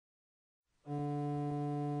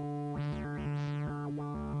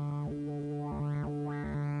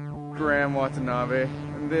Graham Watanabe,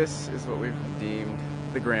 and this is what we've deemed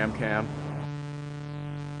the Graham Cam.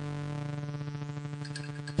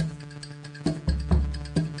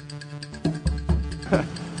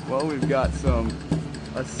 Well, we've got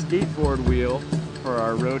a skateboard wheel for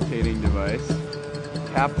our rotating device,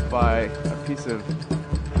 capped by a piece of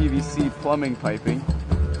PVC plumbing piping,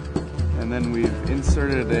 and then we've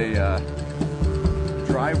inserted a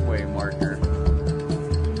driveway marker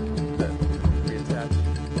that we attach.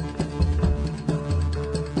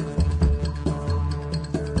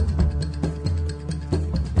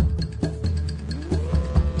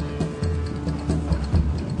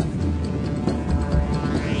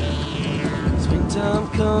 Springtime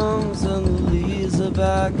comes and the leaves are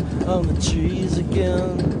back on the trees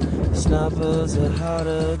again. Snappers are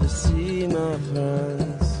harder to see, my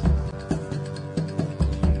friends.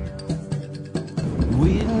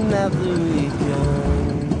 Waiting at the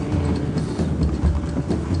weekend.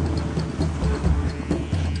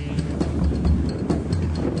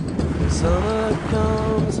 Summer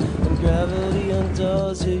comes and gravity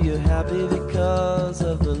undoes you. You're happy because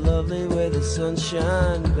of the lovely way the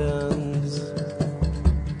sunshine bends.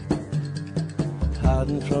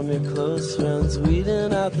 Hiding from your close friends,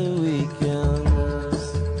 weeding out the weekends.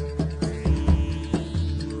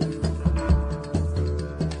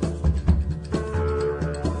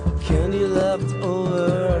 Candy left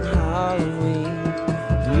over on Halloween,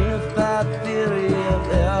 unified theory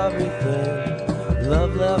of everything.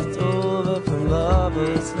 Love left over from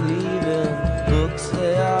lovers leaving, books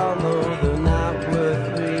they all know they're not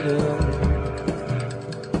worth reading.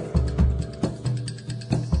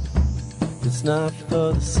 It's not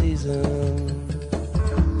for the season.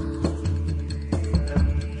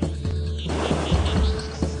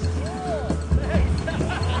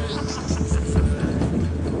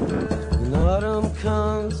 When autumn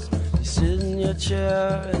comes, you sit in your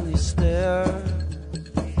chair and you stare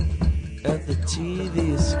at the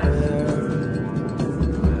TV square.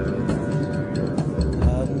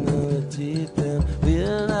 Hiding in the deep end,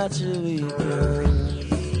 we're not your weekend.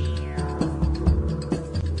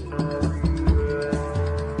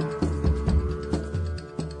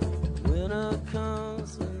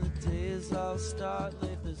 Start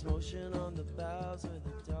late, there's motion on the boughs where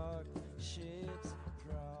the dark shapes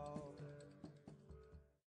crawl.